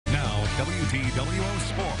WTWO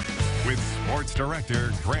Sports with Sports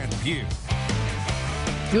Director Grant Pugh.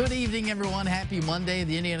 Good evening, everyone. Happy Monday.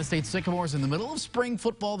 The Indiana State Sycamores in the middle of spring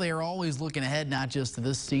football. They are always looking ahead, not just to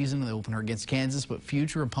this season, the opener against Kansas, but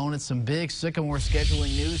future opponents. Some big Sycamore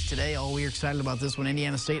scheduling news today. Oh, we're excited about this one.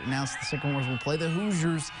 Indiana State announced the Sycamores will play the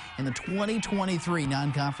Hoosiers in the 2023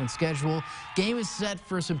 non-conference schedule. Game is set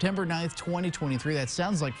for September 9th, 2023. That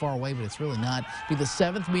sounds like far away, but it's really not. It'll be the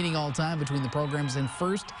 7th meeting all time between the programs and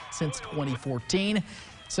first since 2014.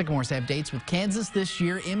 Sycamores have dates with Kansas this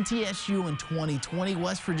year, MTSU in 2020,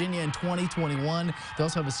 West Virginia in 2021. They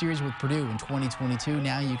also have a series with Purdue in 2022.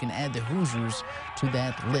 Now you can add the Hoosiers to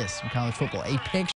that list in college football. A picture